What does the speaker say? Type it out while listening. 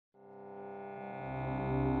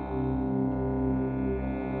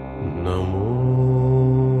नमो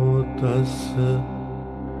तस्स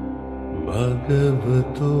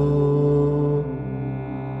भगवतो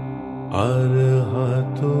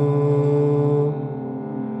अरहतो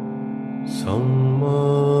सम्मा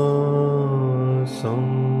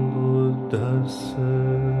सम्बुद्धस्स।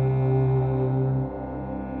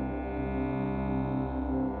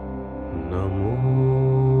 नमो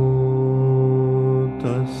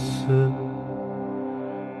तस्स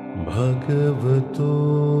भगवतो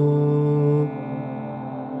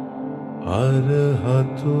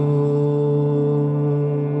अरहतो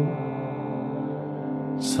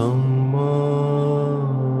सम्मा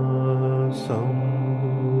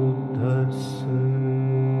सम्बुद्धस्स।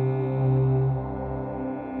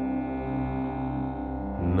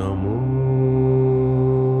 नमो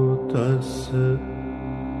तस्स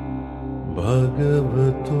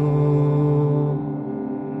भगवतो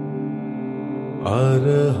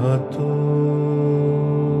अरहतो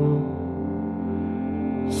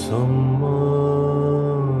सम्मा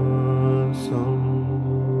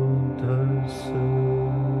सम्बुद्धस्स।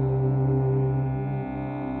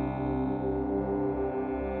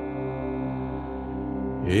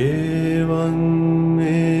 एवं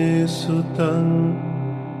मे सुतं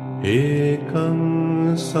एकं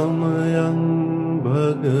समयं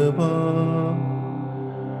भगवा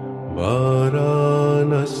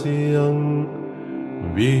वाराणस्यां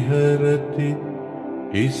विहरति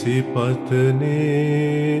इसिपत्ने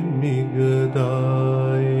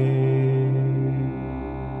निगदाये।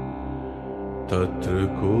 तत्र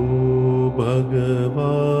को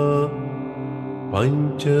भगवा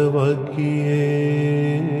पञ्चवग्ये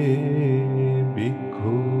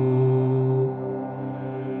भिक्खु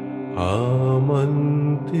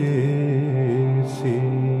आमन्तेसि।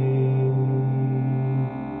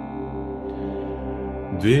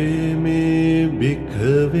 द्वे मे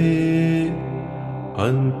भिक्खवे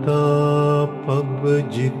अन्तापब्जितेन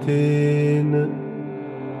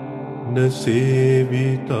न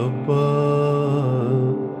सेवितव्या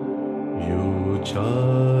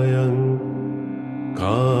योचायं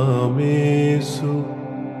कामेषु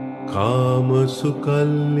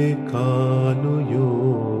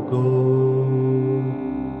कामसुकल्लिकानुयोगो।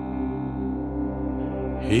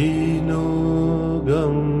 हीनो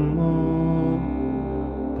गम्मो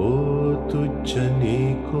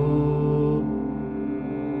पोतुज्जनिको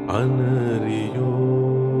अनरियो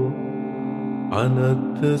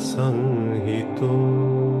अनर्थसंहितो।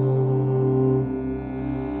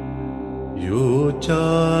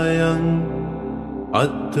 योचायं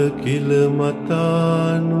अत्थ किल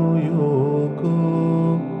मतानुयोगो।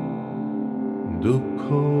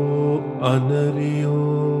 दुःखो अनरियो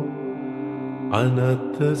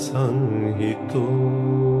अनर्थसंहितो।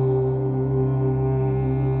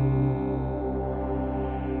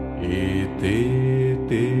 एते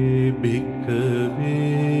ते भिक्खवे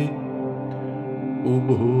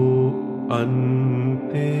उभो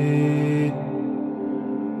अन्ते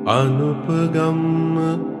अनुपगम्य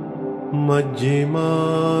मज्जिमा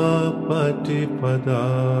पटिपदा।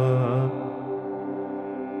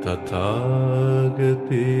 तथागतेन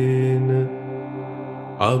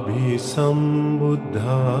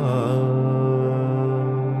अभिसम्बुद्धा।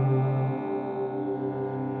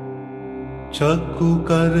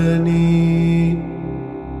 चक्षुकरणी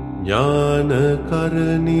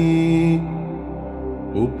ज्ञानकरणी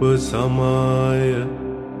उपसमाय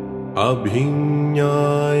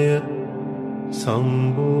अभिज्ञाय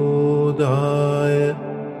सम्बोधाय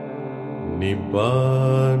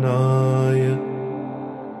निब्बानाय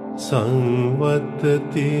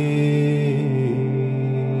संवत्ति।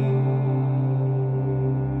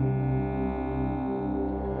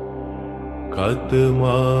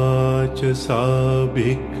 कतमाच सा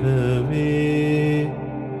भिक्खवे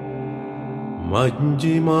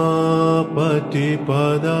मज्जिमा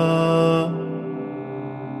पटिपदा।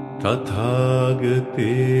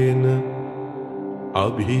 तथागतेन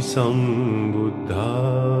अभिसम्बुद्धा।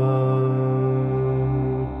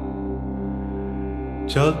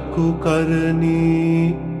 चक्षुकरणी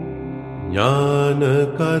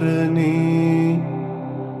ज्ञानकरणी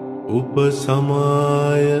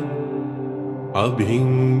उपसमाय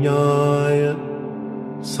अभिज्ञाय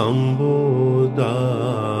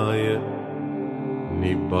सम्बोधाय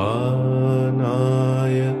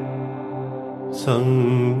निब्बानाय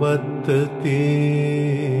संवत्ति।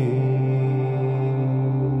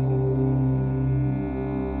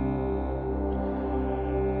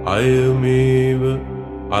 अयमेव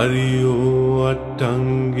अरियो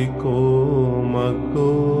अट्टाङ्गिको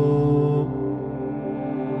मग्गो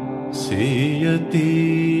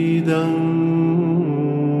सीयतीदं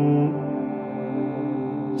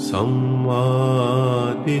Samma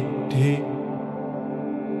Ditthi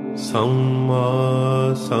Samma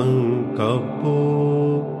Sankappo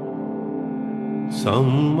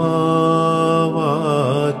Samma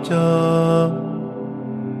Vaca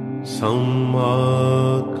Samma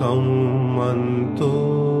Kammanto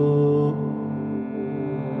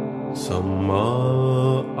Samma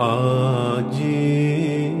Ajivo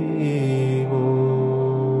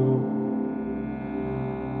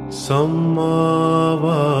Samma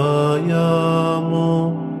Vayamo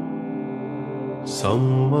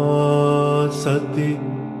Samma Sati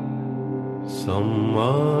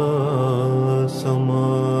Samma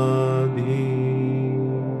Samadhi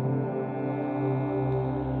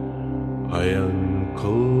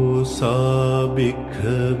Ayanko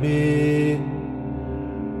Sabhikkave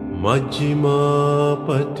Majjhima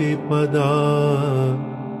Patipada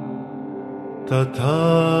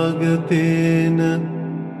Tathagatena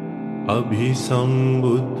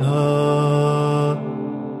Abhisambuddha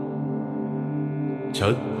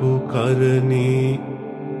Chakku Karani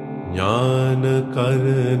Jnana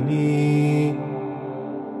Karani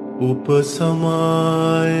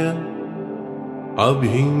Upasamaya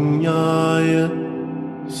Abhinyaya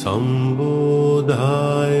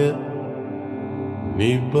Sambodhaya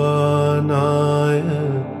Nibbanaya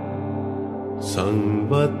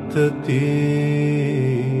Samvattati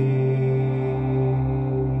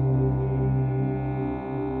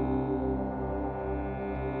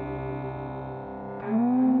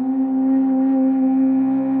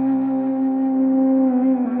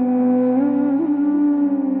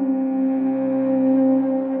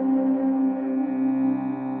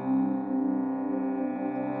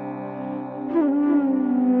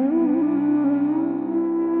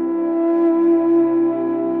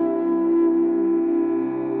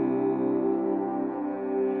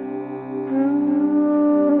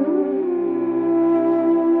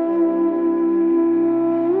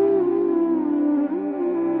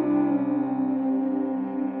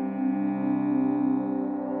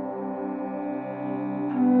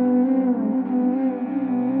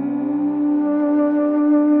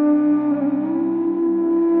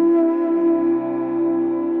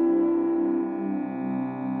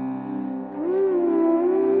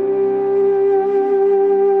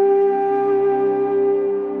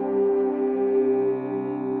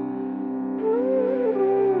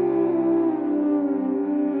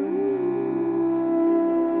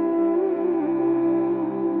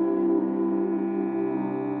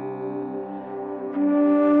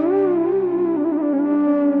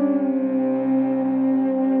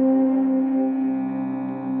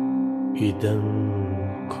Idam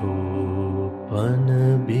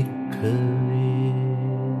kopana bhikkhave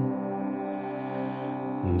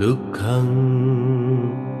dukkhaṃ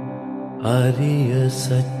ariya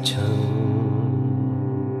sacchaṃ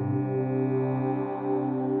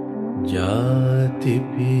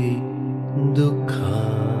jātipi dukkha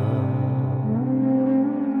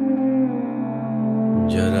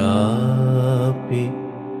jarāpi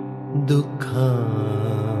dukkha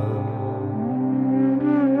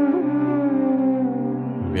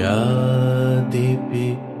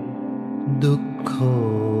Vyādipi dukkho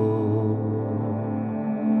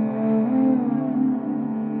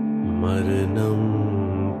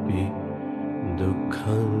Maranampi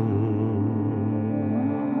dukkham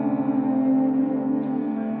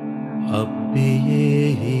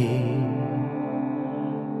Appiyehi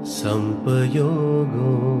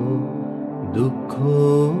sampayogo dukkho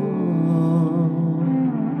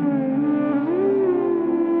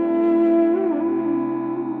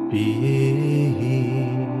Piyehi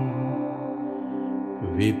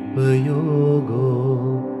vipayogo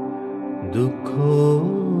dukkho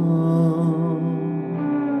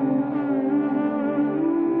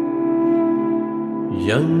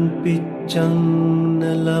Yang piccang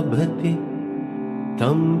na labhati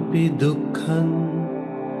tampi dukkhaṃ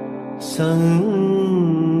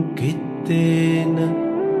saṅkittena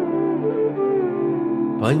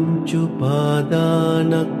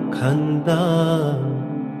panchupadānakkhandhā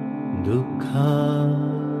dukkha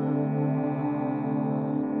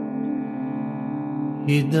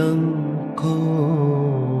idam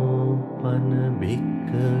kopana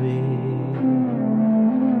bhikkhave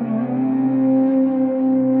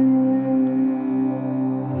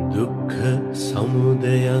dukkha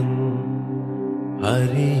samudayaṃ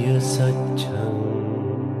ariya sacchaṃ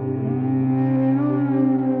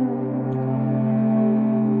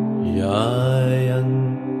yayaṃ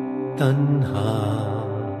tanhā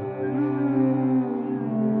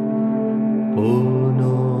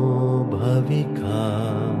Puno bhavika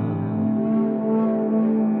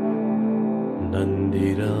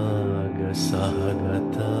Nandira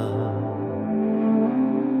සහගතා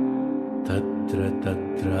තත්‍ර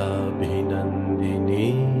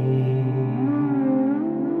තත්‍රාභිනන්දිනී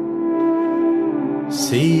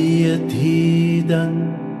සීයතිදං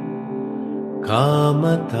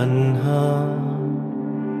කාමතණ්හා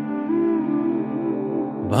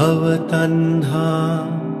භවතණ්හා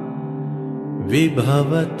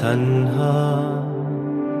විභවතණ්හා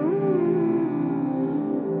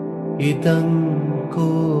ඉදං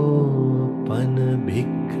කෝපන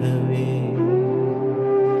භික්ඛවේ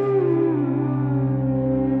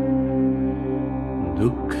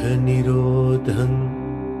දුක්ඛ නිරෝධං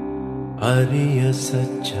අරිය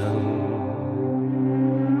සත්‍යං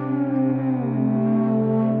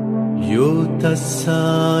යෝ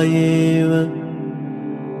තස්සායේව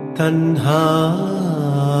තණ්හාය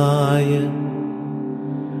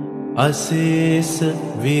අශේෂ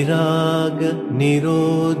විරාග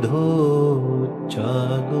නිරෝධෝ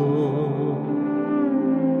චාගෝ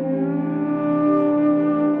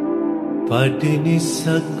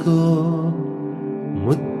පටිනිස්සග්ගෝ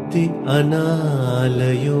මුත්ති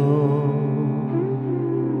අනාලයෝ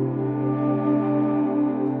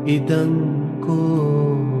ඉදං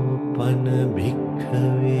කෝපන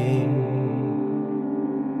භික්ඛවේ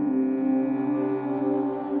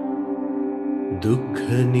දුක්ඛ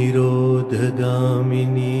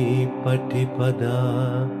නිරෝධගාමිනී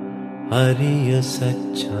පටිපදා අරිය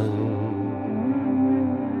සත්‍යං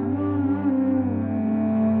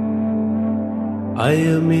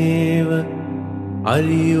අයමේව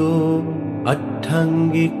අරියෝ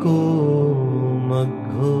අට්ඨංගිකෝ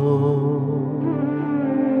මග්ගෝ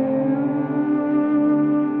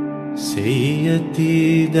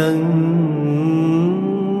සේයතිදං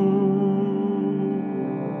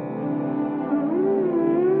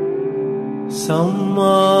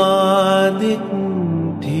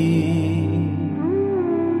සම්මාදිට්ඨි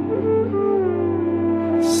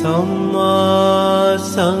සම්මා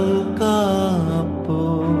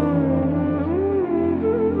සංකප්පෝ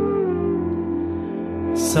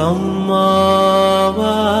සම්මා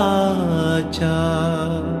වාචා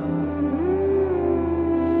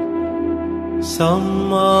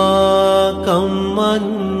සම්මා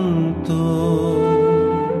කම්මන්තෝ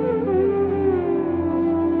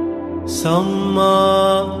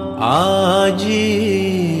සම්මා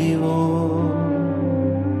ආජීවෝ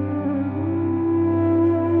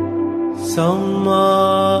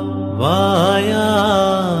සම්මා වායාමෝ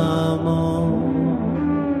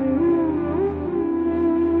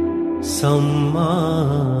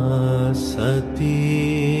සම්මා සති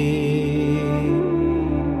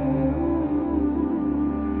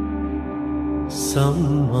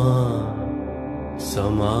සම්මා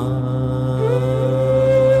සමාධි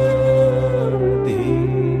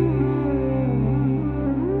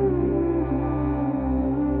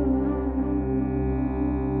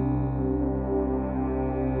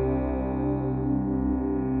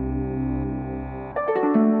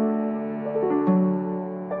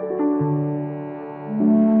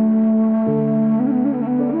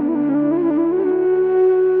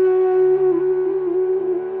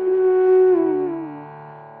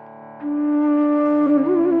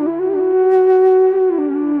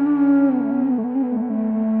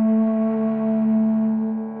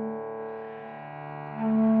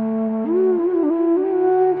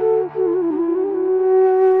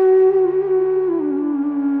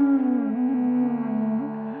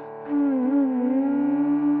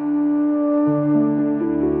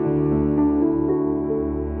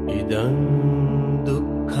ඉදං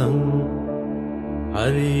දුක්ඛං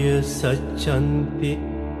අරිය සත්‍යන්ති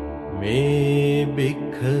මේ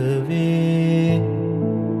භික්ඛවේ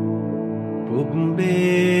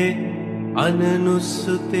පුබ්බේ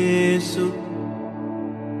අනනුස්සතේසු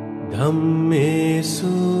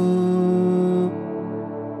ධම්මේසු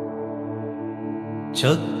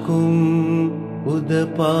චක්කුං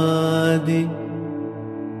උදපාදි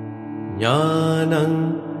ඥානං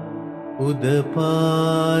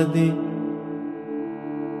උදපාදි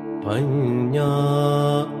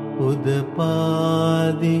පඤ්ඤා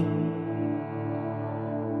උදපාදි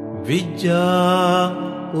විජ්ජා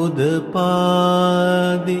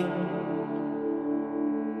උදපාදි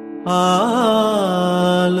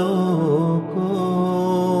ආලෝකෝ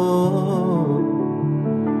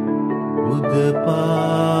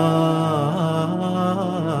උදපාදි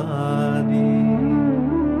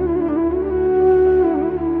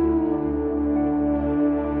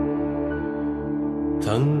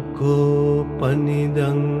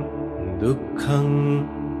සංකෝපනිදං දුක්ඛං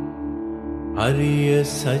අරිය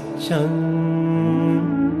සත්‍යං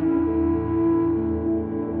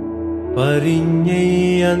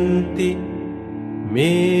පරිඤ්ඤයන්ති मे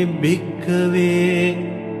भिक्खवे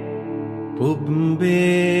पुब्बे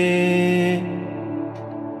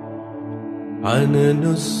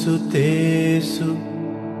अननुस्सुतेषु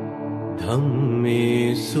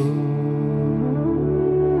धम्मेषु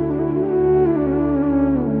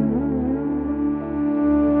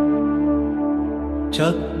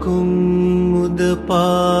चक्कुं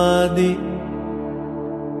उदपादि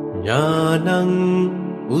ज्ञानं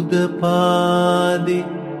उदपादि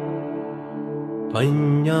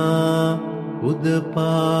पञ्ञा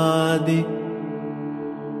उदपादि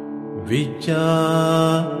विचा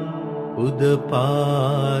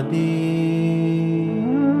उदपादि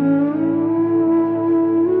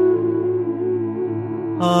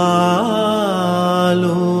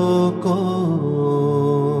आलोको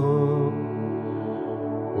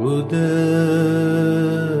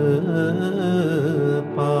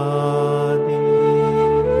उदपादि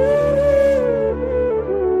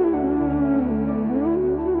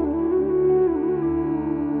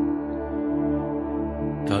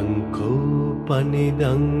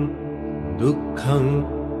तंकोपनिदं दुःखं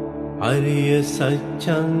अरिय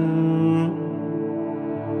सत्यं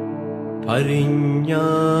परिज्ञातन्ति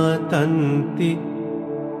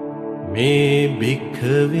मे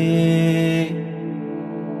भिक्खवे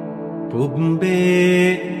पुब्बे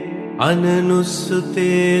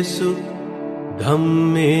अननुस्सुतेषु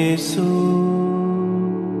धम्मेषु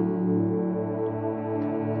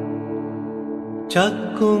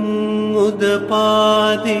चक्कुं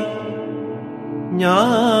उदपादि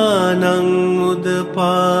ज्ञानं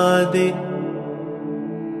उदपादि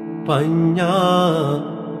पञ्ञा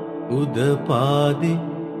उदपादि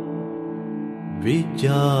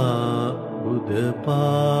विचा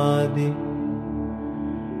उदपादि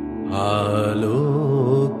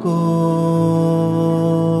आलोको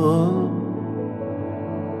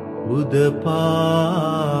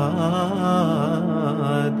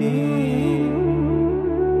उदपादि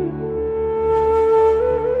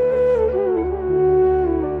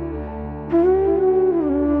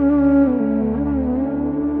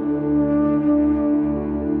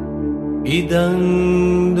इदं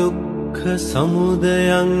दुःख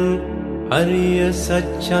समुदयं अरिय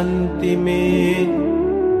सच्चन्ति मे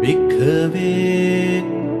भिक्खवे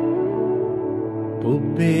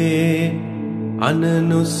पुब्बे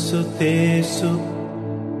अननुस्सुतेषु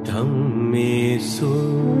धम्मेषु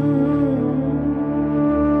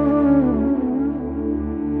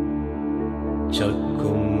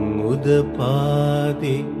चक्कुं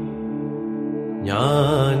उदपादि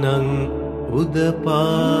ज्ञानं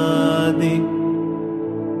उदपादि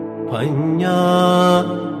पञ्ञा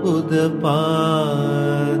उदपादि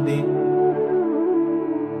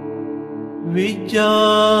विचा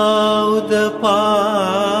उदपादि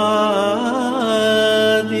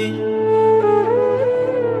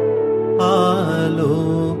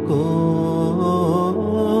आलोको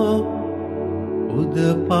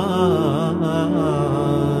उदपादि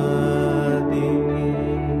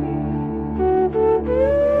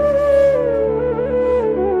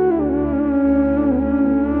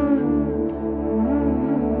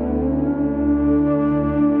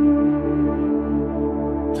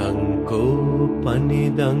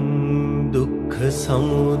तंकोपनिदं दुःख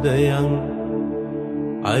समुदयं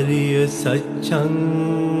अरिय सत्यं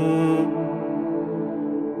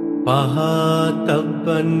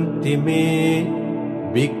पहातब्बन्ति मे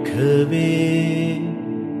भिक्खवे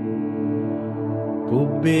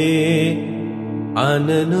पुब्बे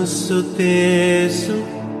अननुस्सुतेषु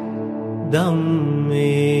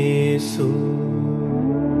धम्मेषु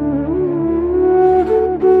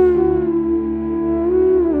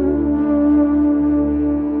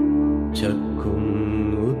चक्कुं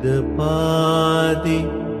उदपादि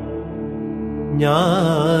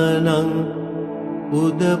ज्ञानं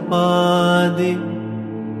उदपादि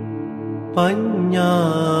पञ्ञा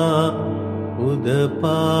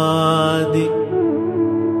उदपादि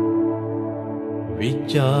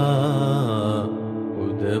विचा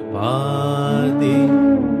उदपादि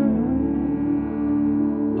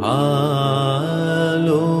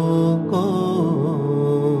आलोको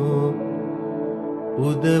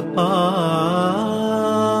उदपादि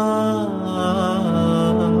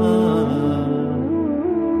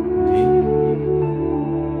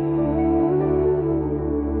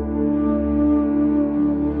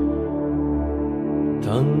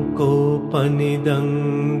तंकोपनिदं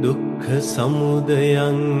दुःख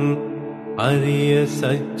समुदयं अरिय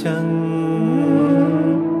सत्यं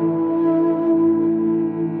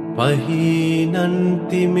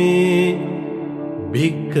पहीनन्ति मे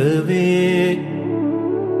भिक्खवे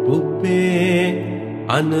पुब्बे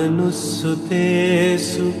अननुस्सुतेषु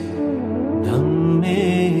धम्मेषु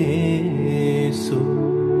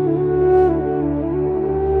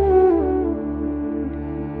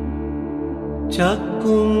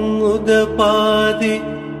චක්කුං උදපාදි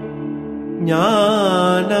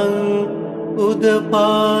ඥානං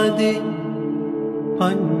උදපාදි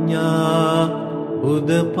පඤ්ඤා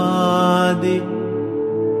උදපාදි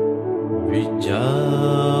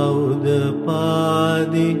විචා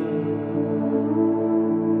උදපාදි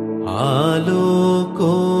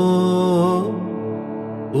ආලෝකෝ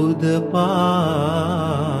උදපාදි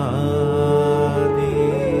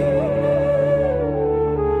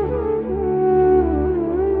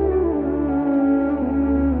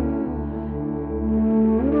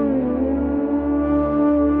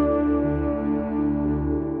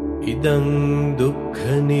ඉදං දුක්ඛ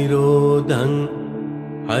නිරෝධං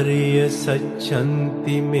අරිය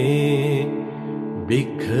සච්ඡන්ති මේ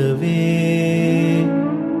භික්ඛවේ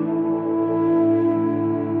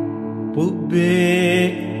පුබ්බේ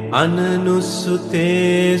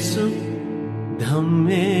අනනුස්සුතේසු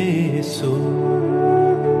ධම්මේසු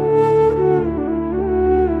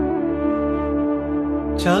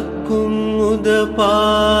චක්කුං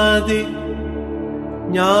උදපාදි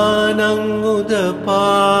ඥානං උදපාදි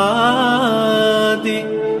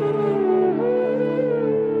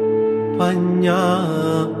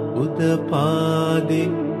පඤ්ඤා උදපාදි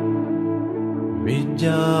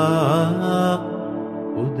විජ්ජා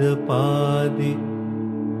උදපාදි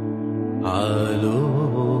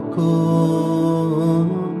ආලෝකෝ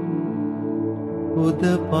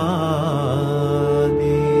උදපාදි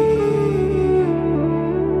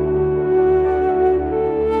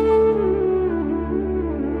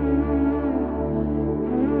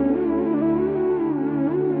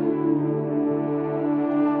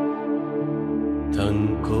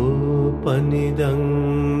තංකෝපනිදං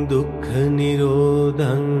දුක්ඛ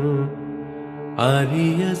නිරෝධං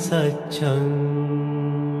ආරිය සත්‍යං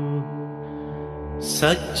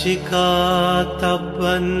සච්චිකාතබ්බන්ති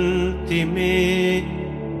මේ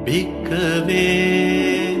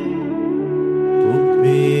භික්ඛවේ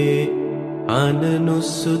පුබ්බේ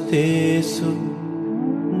අනනුස්සුතේසු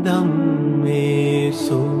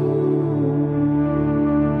ධම්මේසු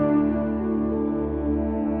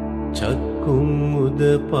චක්කුං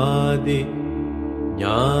උදපාදි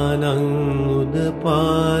ඥානං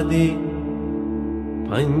උදපාදි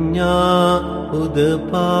පඤ්ඤා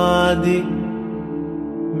උදපාදි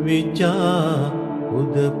විචා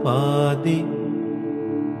උදපාදි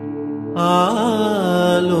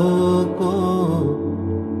ආලෝකෝ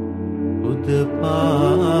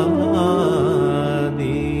උදපාදි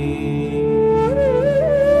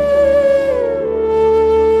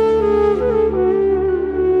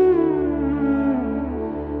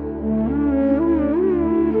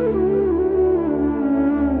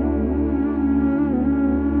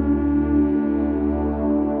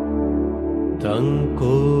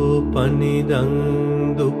තංකෝපනිදං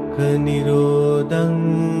දුක්ඛ නිරෝධං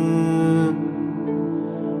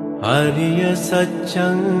ආරිය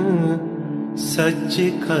සත්‍යං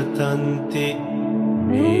සච්චිකතන්ති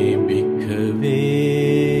මේ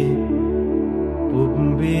භික්ඛවේ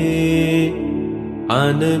පුබ්බේ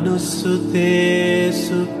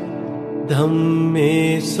අනනුස්සුතේසු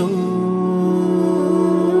ධම්මේසු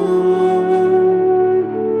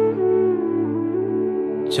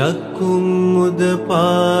චක්කුං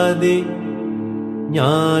උදපාදි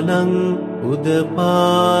ඥානං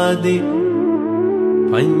උදපාදි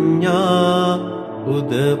පඤ්ඤා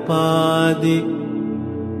උදපාදි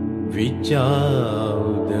විචා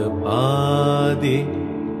උදපාදි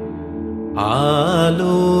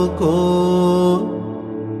ආලෝකෝ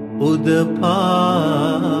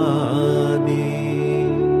උදපාදි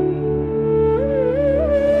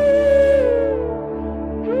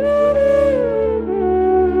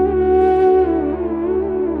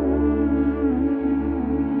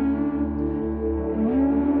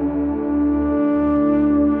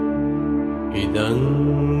ඉදං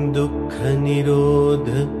දුක්ඛ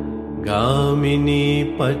නිරෝධ ගාමිනී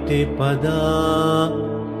පටිපදා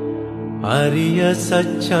ආරිය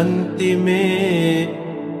සච්ඡන්ති මේ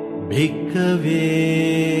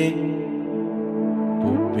භික්ඛවේ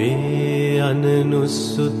පුබ්බේ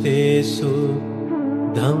අනනුස්සුතේසු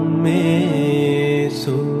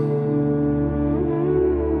ධම්මේසු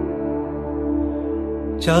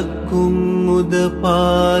චක්කුං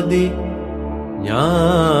උදපාදි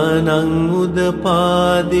ඥානං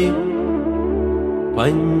උදපාදි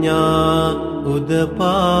පඤ්ඤා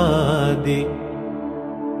උදපාදි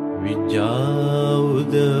විජ්ජා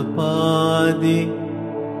උදපාදි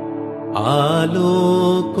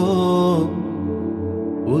ආලෝකෝ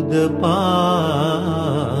උදපාදි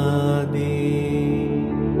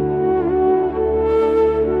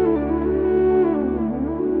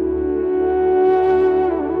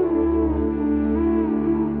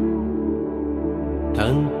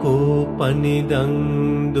පනිදං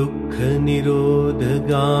දුක්ඛ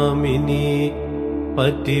නිරෝධගාමිනී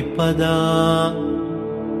පටිපදා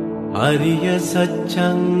අරිය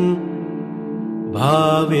සත්‍යං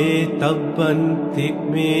භාවේ තබ්බන්ති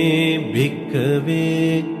මේ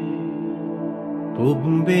භික්ඛවේ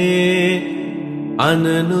පුබ්බේ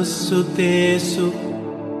අනනුස්සුතේසු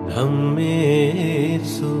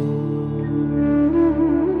ධම්මේසු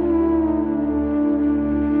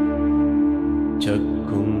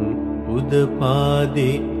චක්කුං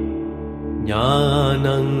උදපාදි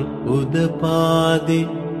ඥානං උදපාදි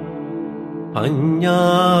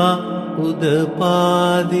පඤ්ඤා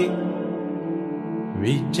උදපාදි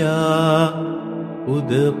විචා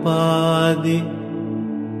උදපාදි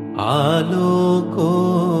ආලෝකෝ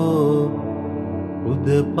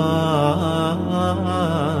උදපාදි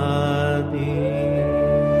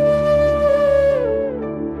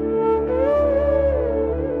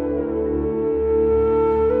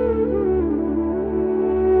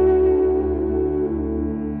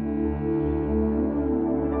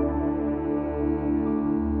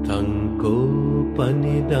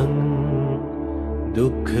තංකෝපනිදං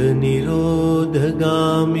දුක්ඛ නිරෝධගාමිනී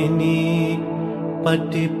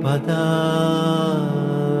පටිපදා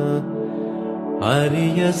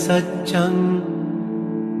අරිය සත්‍යං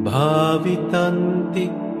භාවිතන්ති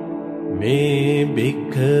මේ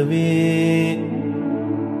භික්ඛවේ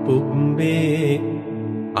පුබ්බේ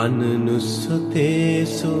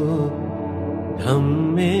අනනුස්සතේසු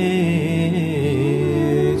ධම්මේසු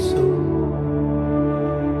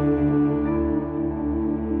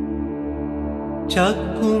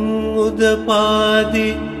චක්කුං උදපාදි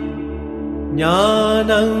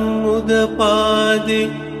ඥානං උදපාදි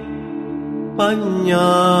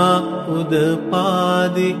පඤ්ඤා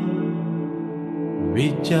උදපාදි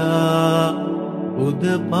විචා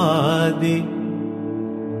උදපාදි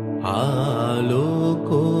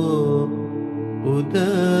ආලෝකෝ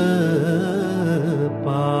උදපාදි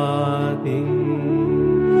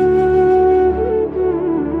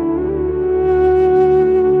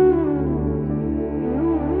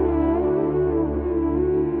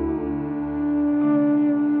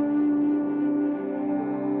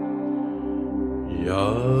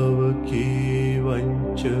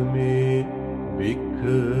යාවකීවංච මේ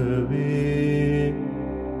භික්ඛවේ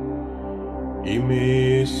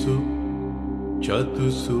ඉමේසු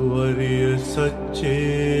චතුසු වරිය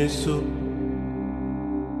සච්චේසු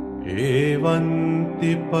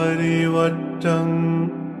ඒවන්ති පරිවට්ටං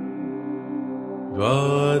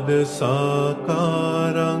ද්වාදසාකාරං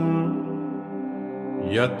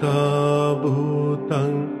යථා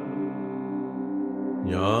භූතං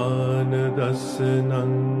ඥාන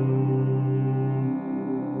දස්සනං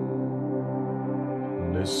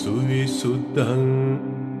නසුවිසුද්ධං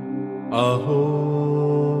අහෝසි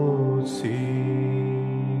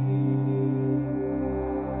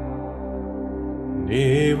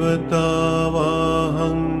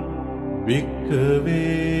නේවතාවාහං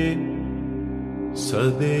භික්ඛවේ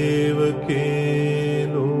සදේවකේ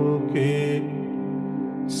ලෝකේ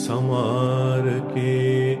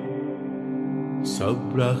සමාරකේ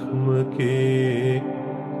සබ්‍රහ්මකේ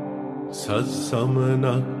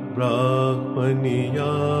සත්සමනක්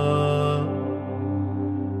බ්‍රාහ්මනියා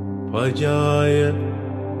පජාය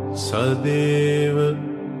සදේව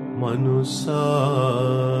මනුසාය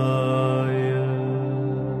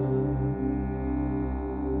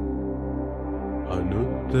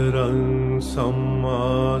අනුත්තරං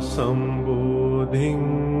සම්මා සම්බෝධින්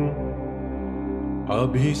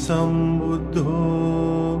අභිසම්බුද්ධෝ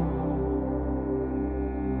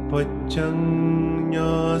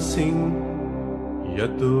පච්චඤ්ඤාසින්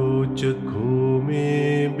යතෝච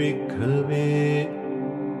කෝමේ භික්ඛවේ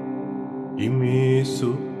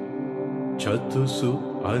ඉමේසු චතුසු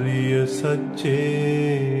අරිය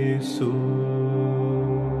සච්චේසු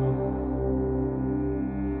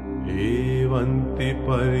ඒවන්ති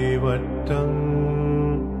පරිවට්ටං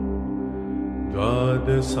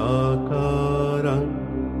ද්වාදසාකාරං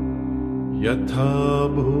යථා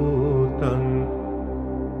භූතං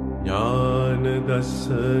ඥාන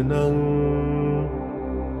දස්සනං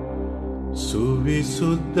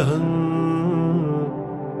සුවිසුද්ධං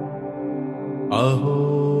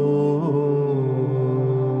අහෝසි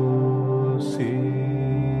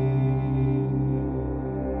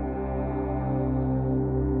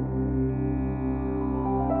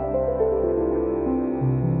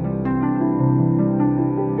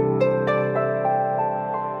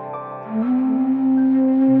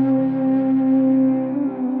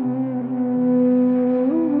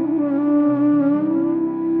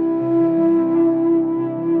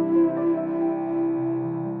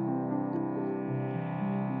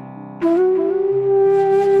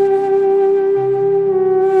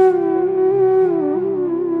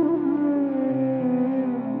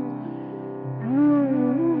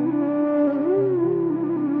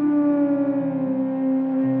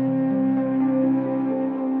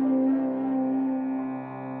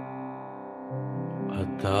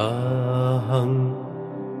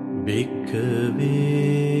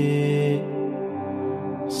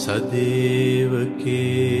सदेवके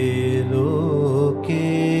लोके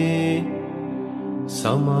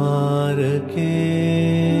समारके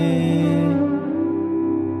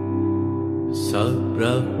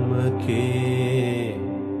सब्रह्मके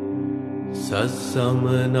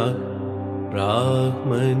सत्समनः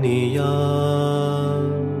ब्राह्मणिया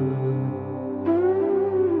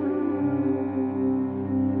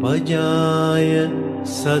पजाय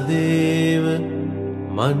सदेव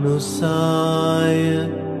मनुष्याय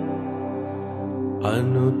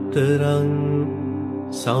अनुत्तरं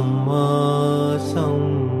सम्मा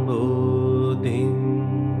सम्बोधिं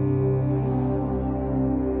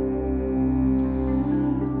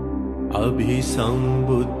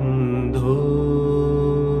अभिसम्बुद्धो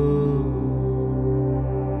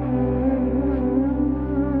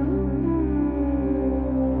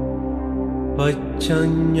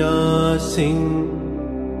पच्चन्यासिं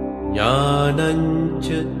ज्ञानञ्च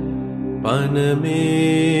पनमेदसनम्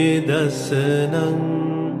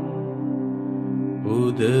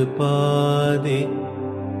उदपादि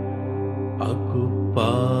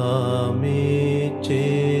अकुप्पामे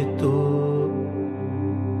चेतो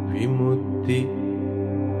विमुक्ति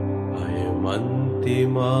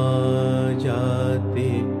अयमन्तिमा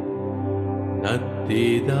जाति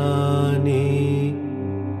नत्तिदानी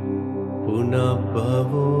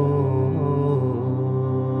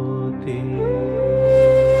पुनर्भवति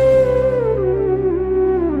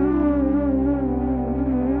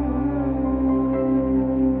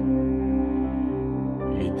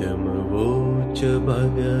इदमवोच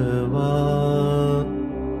भगवान्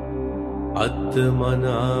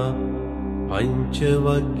आत्मना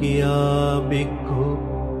पञ्चवक्या भिक्खु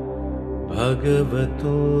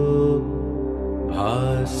भगवतो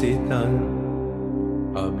भासितं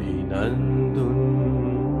अभिनन्दन्ति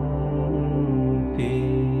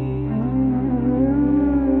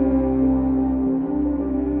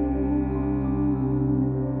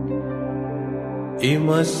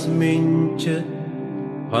इमस्मिञ्च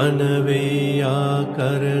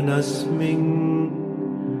पनवेयाकरणस्मिन्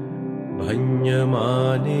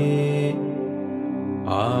भञ्जमाने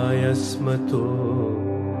आयस्मतो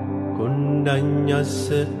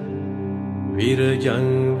कुण्डन्यस्य विरजं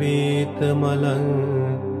वीतमलं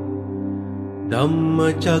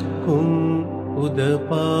धम्मचक्कुम्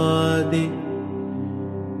उदपादि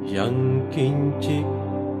यं किञ्चि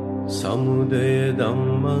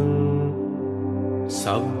समुदयधम्मं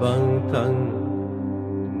सब्बं तं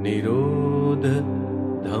निरोध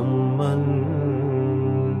धम्मन्ति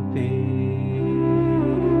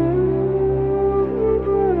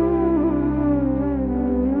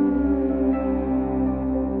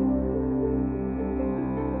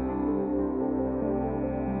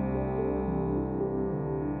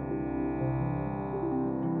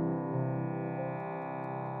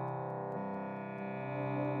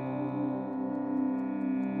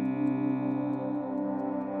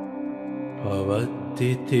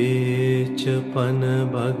भवत्ति च पन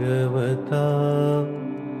भगवता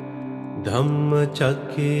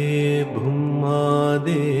धम्मचक्के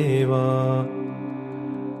भूमादेवा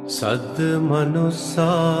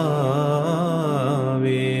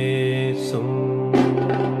सद्मनुस्सावेषु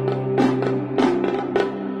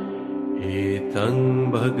एतं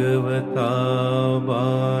भगवता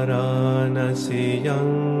वाराणस्यां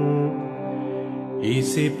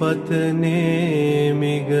इसिपत्ने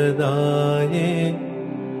मिगदाये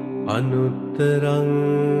अनुत्तरं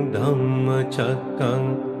धम्मचक्कं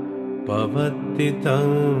पवत्तितं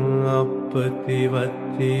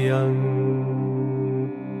अपतिवत्यं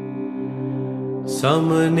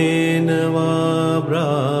समनेन वा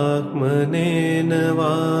ब्राह्मणेन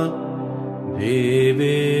वा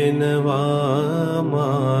देवेन वा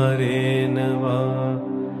मारेण वा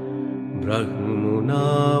ब्रह्मणा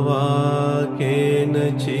वा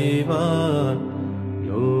केनचिवा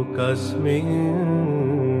लोकस्मिन्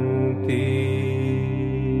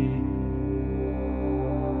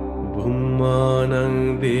भूमानं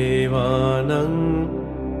देवानं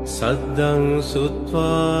सद्दं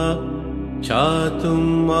सुत्वा चातुं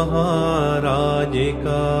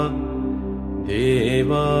महाराजिका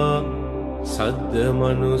देवा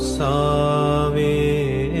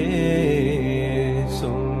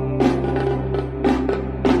सद्मनुस्सावेषु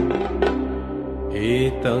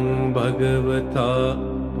एतं भगवता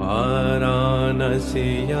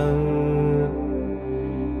वाराणस्यां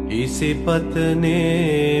इसिपत्ने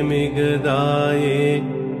मिगदाये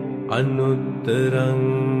अनुत्तरं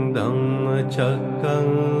धम्मचक्कं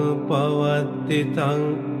पवत्तितं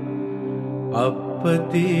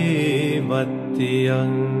अपतिवत्यं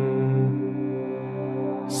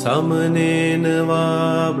समनेन वा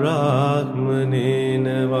ब्राह्मणेन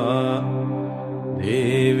वा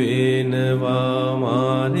देवेन वा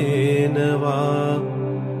मानेन वा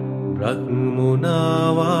ब्रह्मणा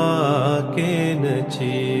वा केन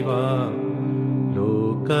चिवा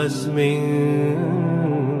लोकस्मिन्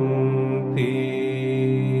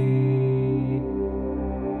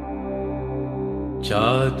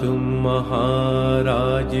चातुं महाराजिकानं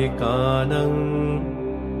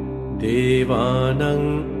देवानं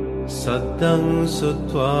सद्दं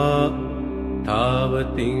सुत्वा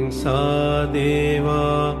तावतिं सा देवा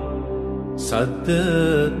सद्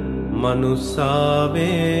मनुस्सावेसुम्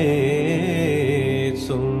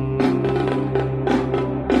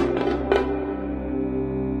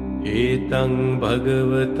एतं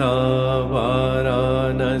भगवता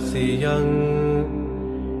वाराणस्यां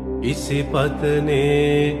इसिपत्ने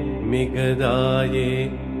मिगदाये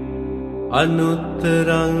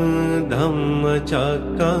अनुत्तरं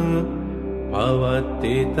धम्मचक्रं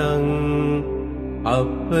पवत्तितं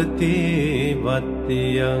अपतिवत्यं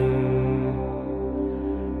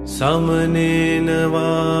समनेन वा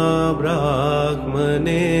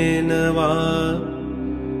ब्राह्मणेन वा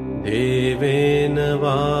देवेन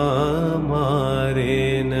वा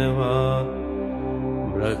मारेण वा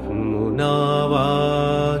ब्रह्मणा वा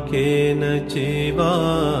केन चिवा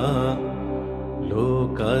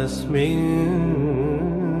लोकस्मिन्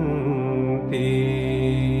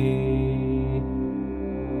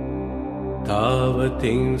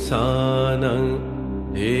तावतिं सानं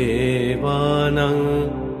देवानं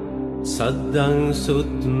सद्दं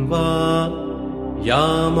सुत्वा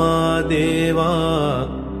यामा देवा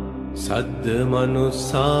सद्मनुस्सावेसुम्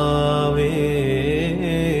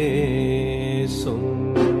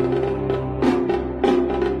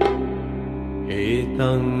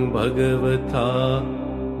एतं भगवता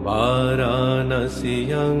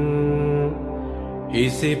वाराणस्यां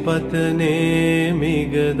इसिपत्ने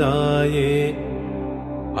मिगदाये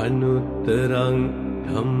अनुत्तरं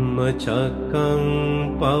धम्मचक्रं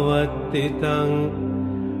पवत्तितं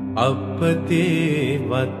अपतिवत्यं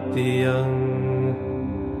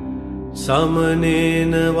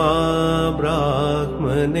समनेन वा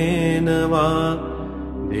ब्राह्मणेन वा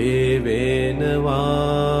देवेन वा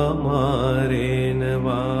मारेण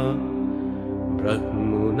वा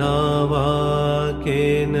ब्रह्मणा वा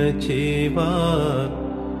केन चिवा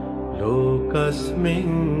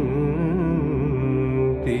लोकस्मिन्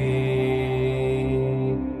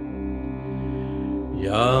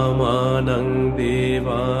यामानं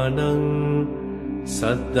देवानं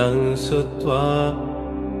सद्दं सुत्वा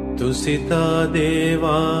तुसिता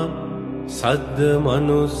देवा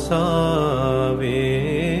सद्मनुस्सावेसुम्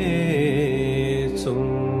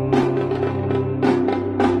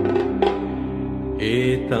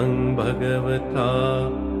एतं भगवता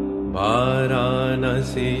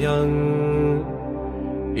वाराणस्यां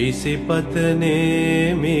इसिपत्ने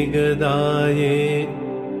मिगदाये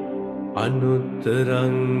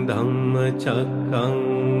अनुत्तरं धम्मचक्रं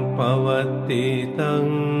पवत्तितं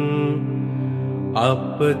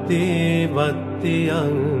अपतिवत्यं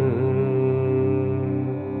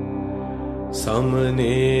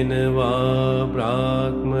समनेन वा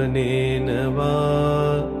ब्राह्मणेन वा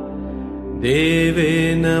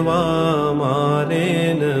देवेन वा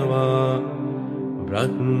मारेण वा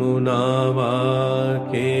ब्रह्मणा वा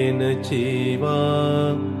केन चिवा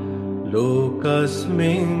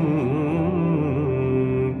लोकस्मिन्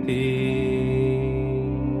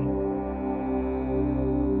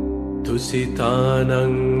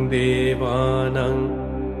तुसितानं देवानं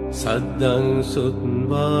सद्दं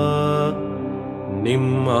सुत्वा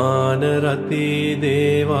निम्मानरति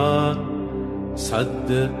देवा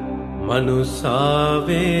सद् मनुस्सावेसुम्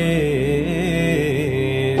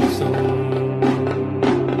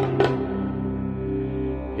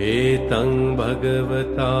एतं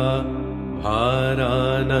भगवता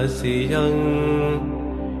वाराणस्यां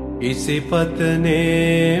इसिपत्ने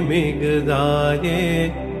मिगदाये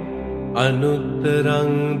अनुत्तरं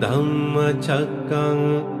धम्मचक्रं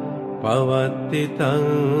पवत्तितं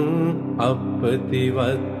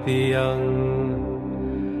अपतिवत्यं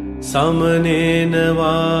समनेन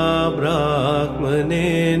वा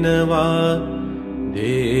ब्राह्मणेन वा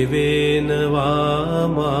देवेन वा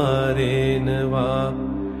मारेण वा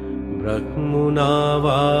ब्रह्मणा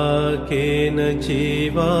वा केन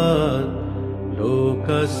चिवा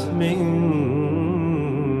लोकस्मिन्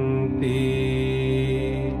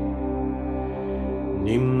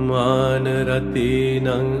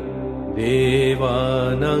निम्मानरतीनं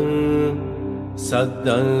देवानं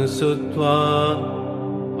सद्दं सुत्वा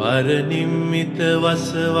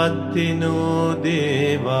परनिम्मितवसवत्तिनो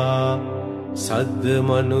देवा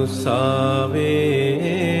सद्मनुस्सावेसुम्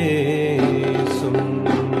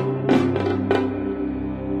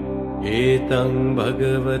एतं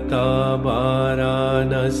भगवता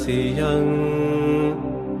वाराणस्यां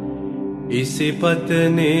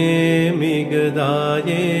इसिपत्ने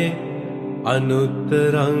मिगदाये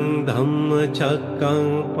अनुत्तरं धम्मचक्रं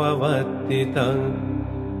पवत्तितं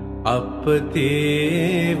अपतिवत्यं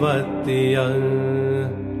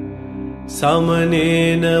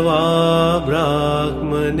समनेन वा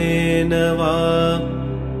ब्राह्मणेन वा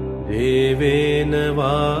देवेन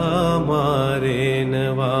वा मारेण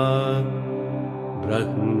वा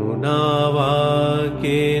ब्रह्मणा वा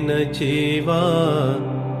केनचिवा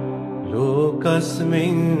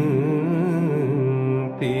लोकस्मिन्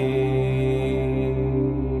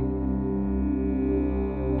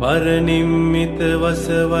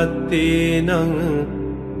परनिम्मितवसवत्तेनं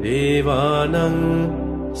देवानं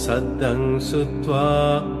सद्दं सुत्वा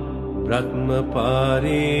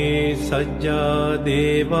ब्रह्मपारे सज्जा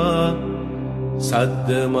देवा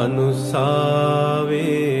सद्मनुसावेसु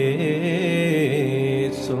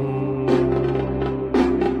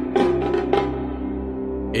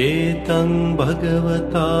एतं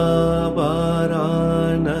भगवता वाराणस्यां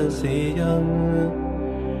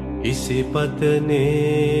इसिपत्ने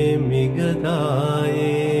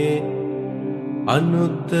मिगदाये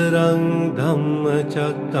अनुत्तरं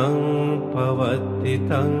धम्मचक्रं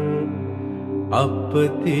पवत्तितं अपतिवत्यं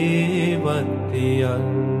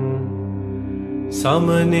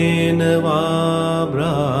समनेन वा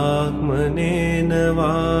ब्राह्मणेन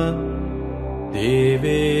वा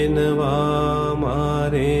देवेन वा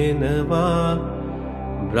मारेण वा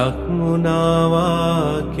ब्रह्मणा वा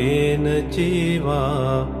केनचिवा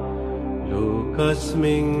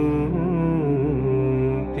लोकस्मिन्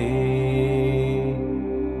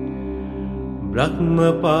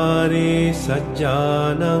ब्रह्मपारे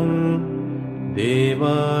सज्जानं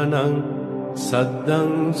देवानं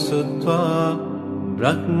सद्दं सुत्वा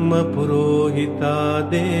ब्रह्मपुरोहिता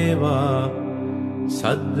देवा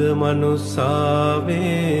सद्मनुसावेसु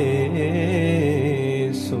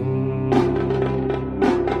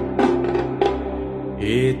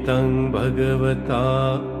एतं भगवता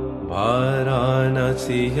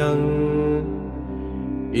वाराणस्यां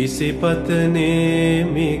इसिपत्ने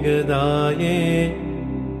मिगदाये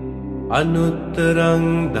अनुत्तरं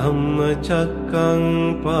धम्मचक्रं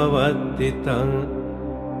पवत्तितं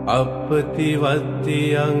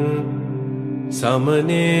अपतिवत्यं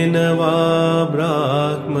समनेन वा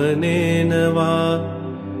ब्राह्मणेन वा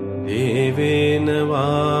देवेन वा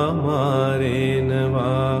मारेण वा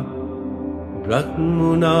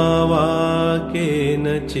ब्रह्मणा वा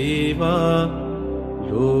केनचिवा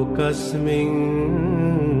लोकस्मिन्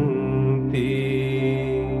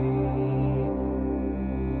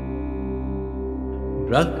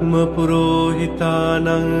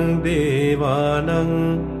ब्रह्मपुरोहितानं देवानं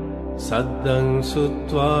सद्दं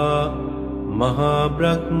सुत्वा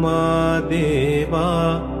महाब्रह्मा देवा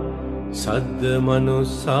सद्मनुसावेसु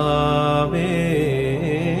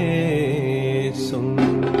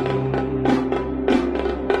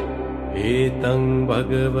एतं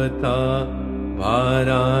भगवता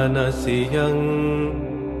वाराणस्यां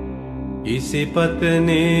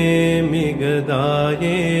इसिपत्ने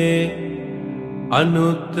मिगदाये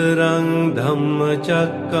अनुत्तरं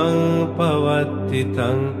धम्मचक्रं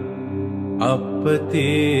पवत्तितं अपतिवत्यं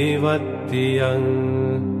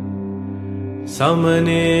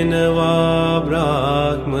समनेन वा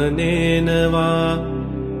ब्राह्मणेन वा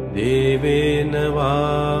देवेन वा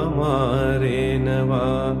मारेण वा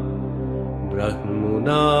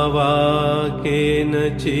ब्रह्मणा वा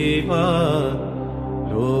केनचिवा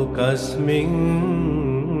लोकस्मिन्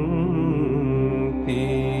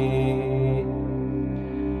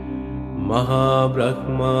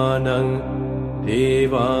महाब्रह्मानं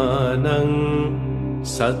देवानं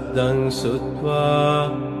सद्दं सुत्वा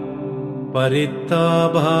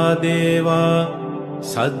परित्ताभा देवा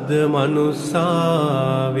सद्मनुसावेसु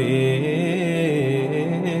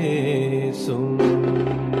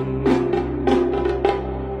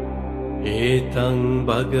एतं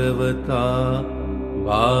भगवता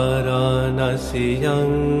वाराणस्यां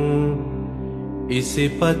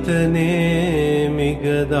इसिपत्ने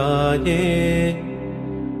मिगदाये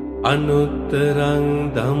अनुत्तरं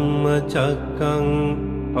धम्मचक्रं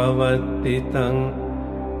पवत्तितं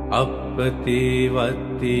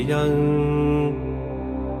अपतिवत्यं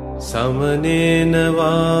समनेन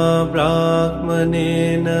वा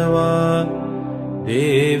ब्राह्मणेन वा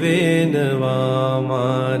देवेन वा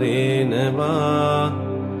मारेण वा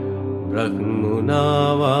ब्रह्मणा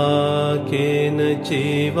वा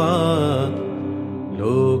केनचिवा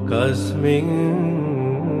लोकस्मिन्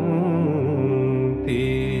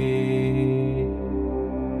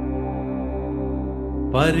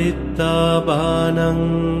परित्ताभा परित्ताबानं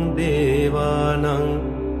देवानां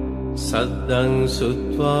सद्दं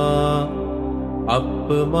सुत्वा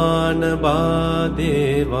अपमानबादेवा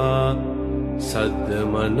सद्मनुसावेषु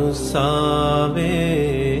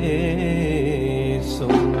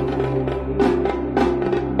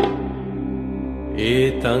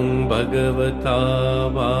एतं भगवता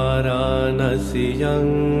वाराणस्यां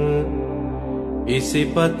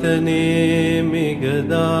इसिपत्ने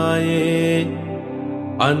मिगदाये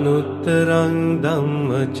अनुत्तरं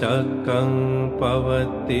धम्मचक्रं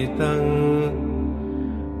पवतितं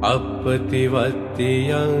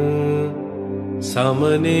अपतिवत्तियं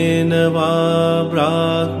समनेन वा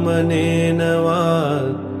ब्राह्मणेन वा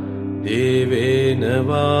देवेन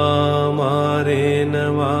वा मारेण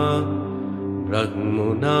वा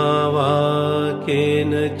ब्रह्मणा वा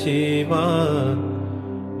केनचिवा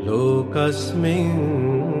लोकस्मिन्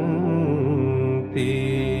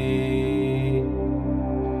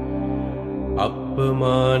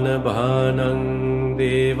अपमानभानं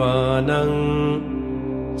देवानां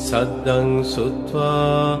सद्दं सुत्वा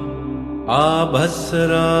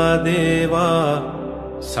आभस्रा देवा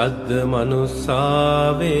सद्मनुसावेषु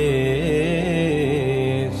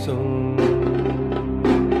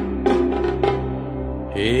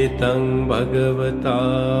एतं भगवता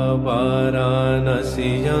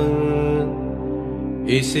वाराणस्यां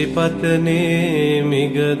इसिपत्ने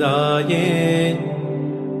मिगदाये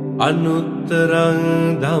अनुत्तरं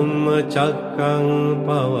धम्मचक्रं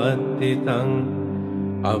पवतितं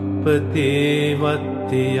अपतिवत्तियं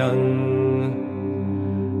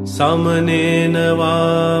समनेन वा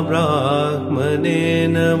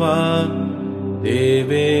ब्राह्मणेन वा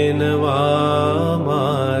देवेन वा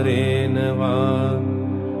मारेण वा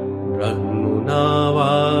ब्रह्मणा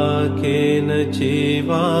वा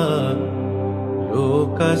केनचिवा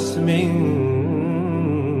लोकस्मिन्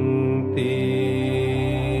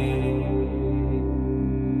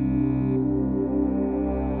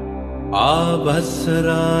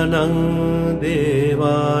आभस्रानं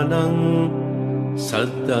देवानां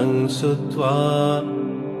सद्दं सुत्वा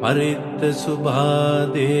परित्तशुभा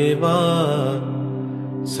देवा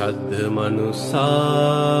सद्मनुसावेषु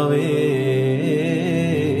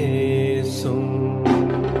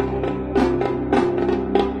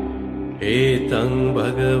एतं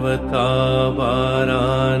भगवता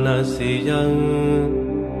वाराणस्यां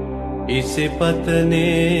इसिपत्ने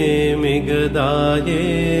मिगदाये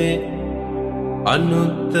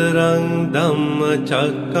अनुत्तरं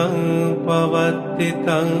धम्मचक्रं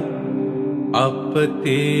पवतितं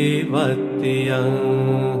अपतिवत्तियं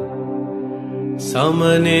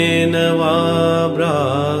समनेन वा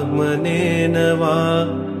ब्राह्मणेन वा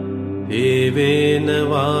देवेन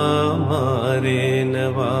वा मारेण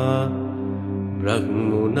वा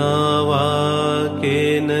ब्रह्मणा वा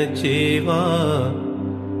केनचिवा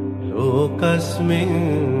लोकस्मिन्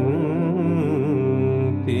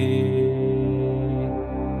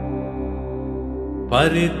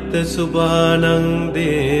परित्तशुभानं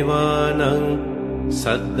देवानां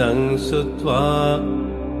सद्दं सुत्वा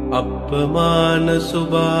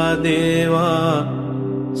अपमानशुभा देवा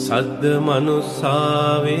सद्मनुसावेषु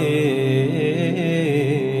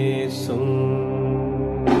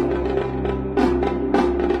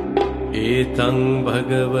एतं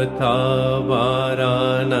भगवता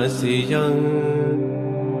वाराणस्यां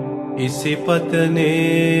इसिपत्ने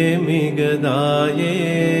मिगदाये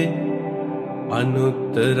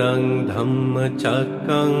अनुत्तरं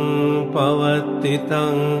धम्मचक्रं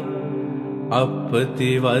पवतितं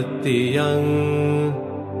अपतिवत्तियं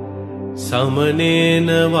समनेन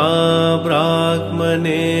वा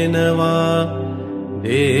ब्राह्मणेन वा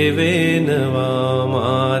देवेन वा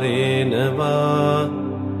मारेण वा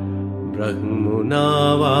ब्रह्मणा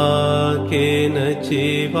वा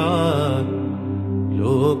केनचिवा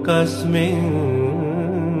लोकस्मिन्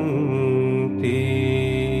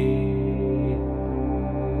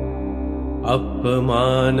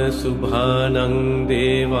अपमानशुभानं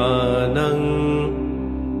देवानां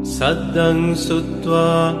सद्दं सुत्वा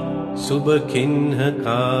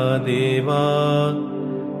शुभखिन्नका देवा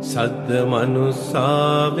सद्मनुसावेषु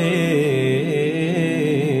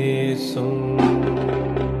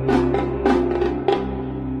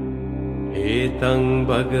एतं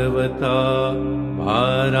भगवता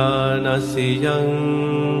वाराणस्यां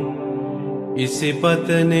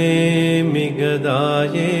इसिपत्ने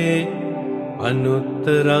मिगदाये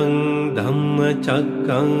अनुत्तरं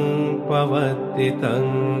धम्मचक्रं पवतितं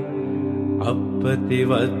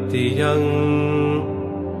अपतिवत्तियं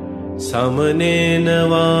समनेन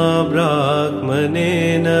वा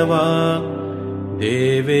ब्राह्मणेन वा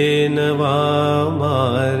देवेन वा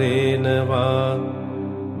मारेण वा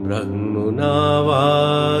ब्रह्मणा ब्रह्मणा वा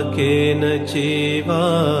केनचिवा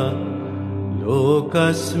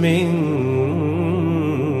लोकस्मिन्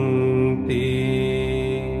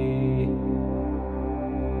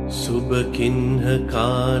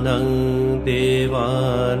सुबकिन्हकानां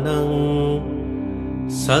देवानां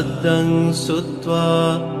सद्दं सुत्वा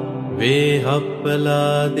वेहप्पला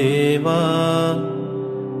देवा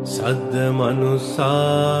सद्दमनुसावे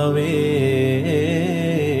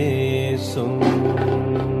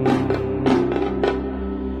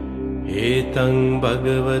एतं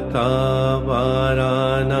भगवता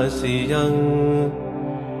वाराणस्यां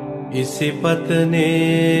इसिपत्ने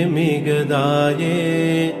मिगदाये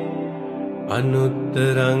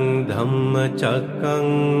अनुत्तरं धम्मचक्रं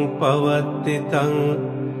पवत्तितं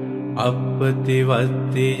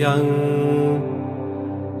अपतिवत्तियं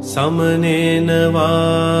समनेन वा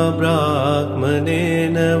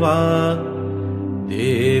ब्राह्मणेन वा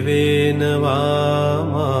देवेन वा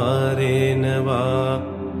मारेण वा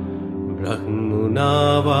ब्रह्मणा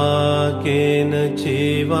वा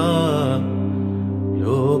केनचिवा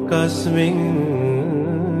लोकस्मिन्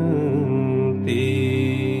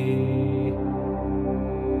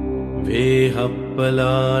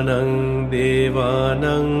वेहप्पलानं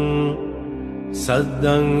देवानं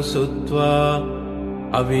सद्दं सुत्वा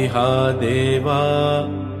अविहा देवा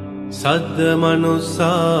सद्दमनुसावे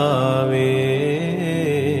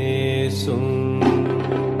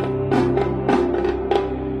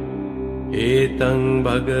एतं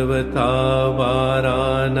भगवता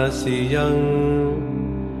वाराणस्यां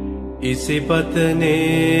इसिपत्ने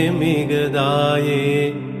मिगदाये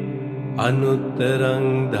अनुत्तरं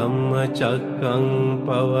धम्मचक्रं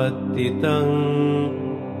पवत्तितं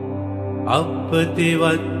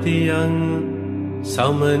अपतिवत्तियं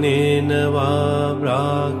समनेन वा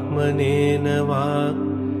ब्राह्मणेन वा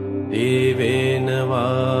देवेन वा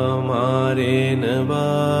मारेण वा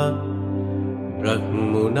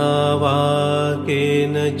ब्रह्मणा वा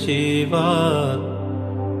केनचिवा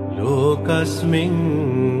लोकस्मिन्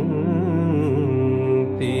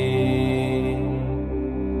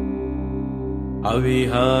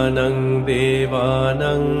अविहानं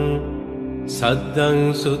देवानं सद्दं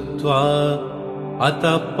सुत्वा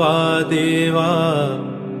अतप्पा देवा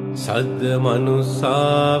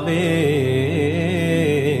सद्दमनुसावे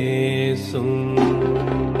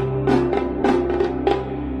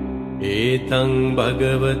एतं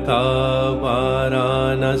भगवता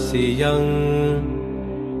वाराणस्यां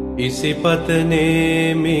इसिपत्ने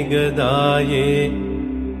मिगदाये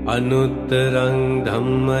अनुत्तरं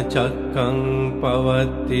धम्मचक्रं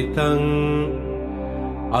पवत्तितं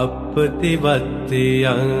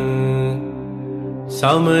अपतिवत्तियं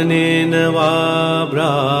समनेन वा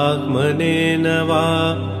ब्राह्मणेन वा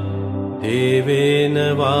देवेन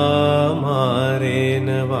वा मारेण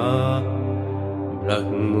वा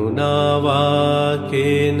ब्रह्मणा वा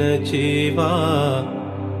केनचिवा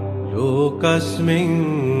लोकस्मिन्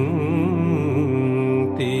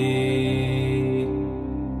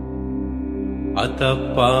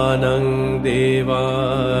अतप्पानं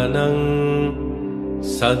देवानं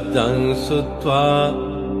सद्दं सुत्वा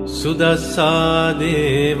सुदस्सा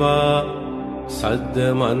देवा सद्दमनुसावे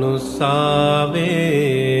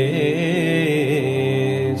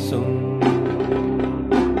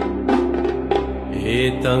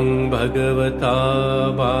एतं भगवता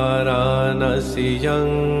वाराणस्यां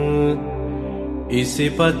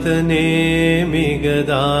इसिपत्ने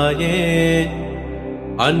मिगदाये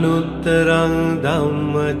अनुत्तरं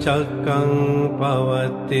धम्मचक्रं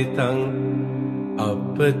पवत्तितं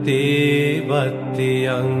अपतिवत्तियं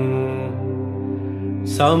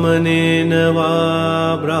समनेन वा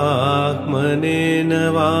ब्राह्मणेन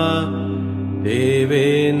वा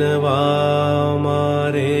देवेन वा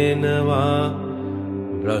मारेण वा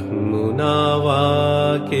ब्रह्मणा वा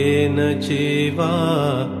केनचिवा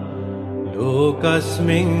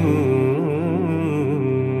लोकस्मिन्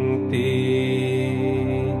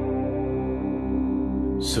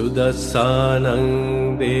सुदस्सानं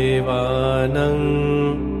देवानं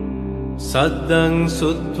सद्दं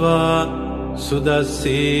सुत्वा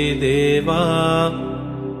सुदस्सी देवा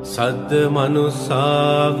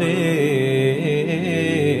सद्दमनुसावे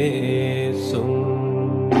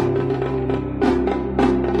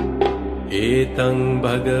एतं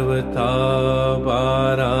भगवता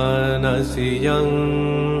वाराणस्यां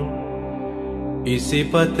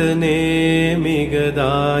इसिपत्ने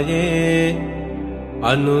मिगदाये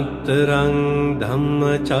अनुत्तरं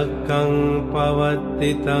धम्मचक्रं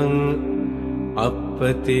पवत्तितं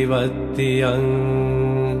अपतिवत्तियं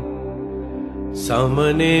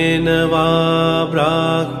समनेन वा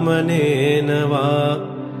ब्राह्मणेन वा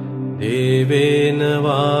देवेन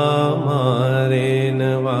वा मारेण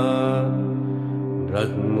वा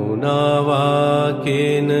ब्रह्मणा वा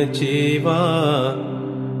केनचिवा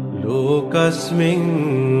लोकस्मिन्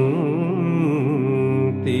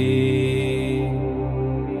ते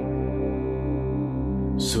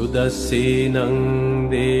सुदस्सेनं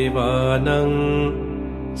देवानं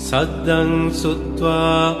सद्दं सुत्वा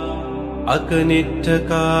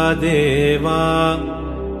अकनिष्ठका देवा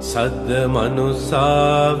सद्दमनुसावेसु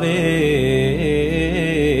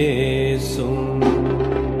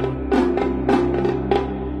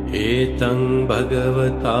एतं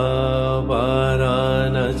भगवता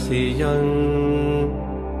वाराणस्यां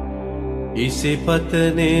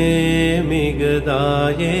इसिपत्ने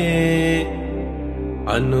मिगदाये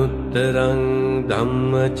अनुत्तरं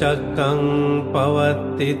धम्मचक्रं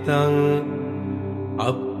पवर्तितं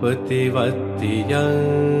अपतिवत्तियं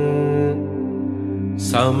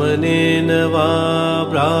समनेन वा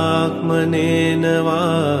ब्राह्मणेन वा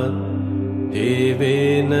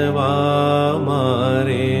देवेन वा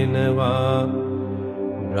मारेण वा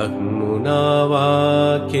ब्रह्मणा वा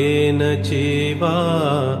केनचिवा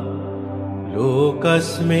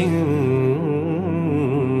लोकस्मिन्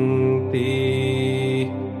ते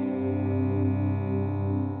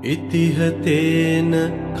इतिहतेन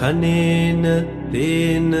खनेन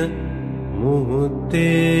तेन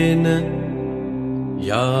मुहूर्तेन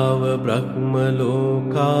याव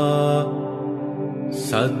ब्रह्मलोका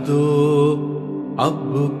सद्दो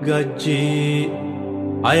अभुगज्जे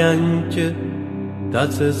अयञ्च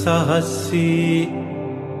दशसहस्री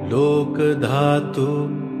लोकधातु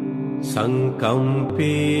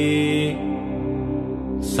संकम्पे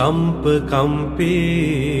संपकम्पे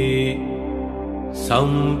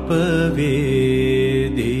संपवेदे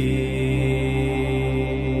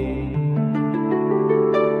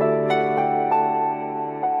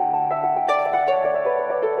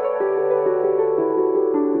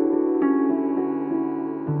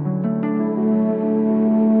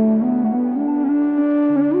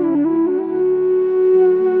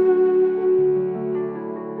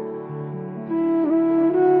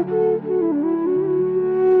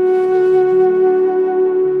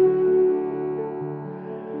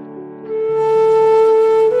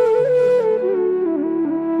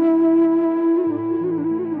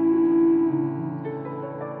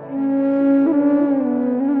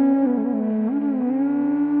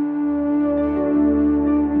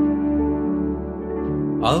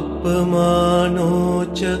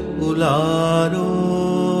अपमानोच उलारो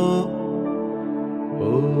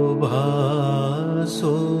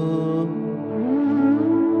ओभासो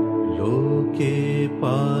लोके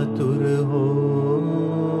पातुर्होसि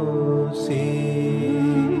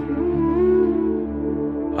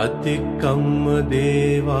अतिकम्म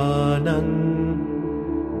देवानं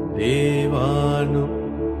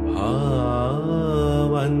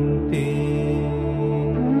देवानुभावन्ति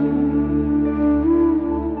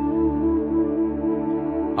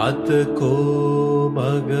अतको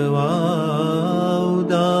भगवा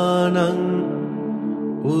उदानं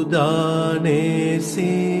उदानेसि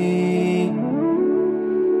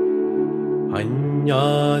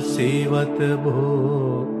अन्यासेवत भो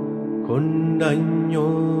कुण्डन्यो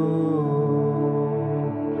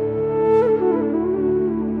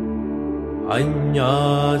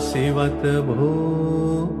अन्यासेवत भो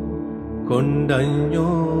कुण्डन्योति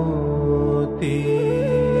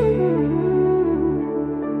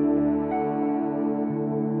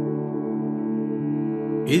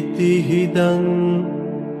इति हिदं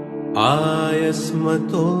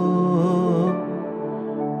आयस्मतो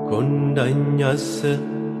कुण्डन्यस्य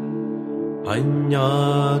अन्या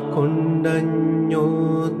कुण्डन्यो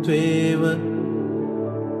त्वेव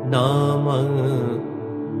नाम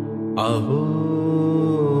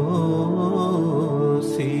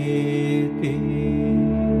अहोसि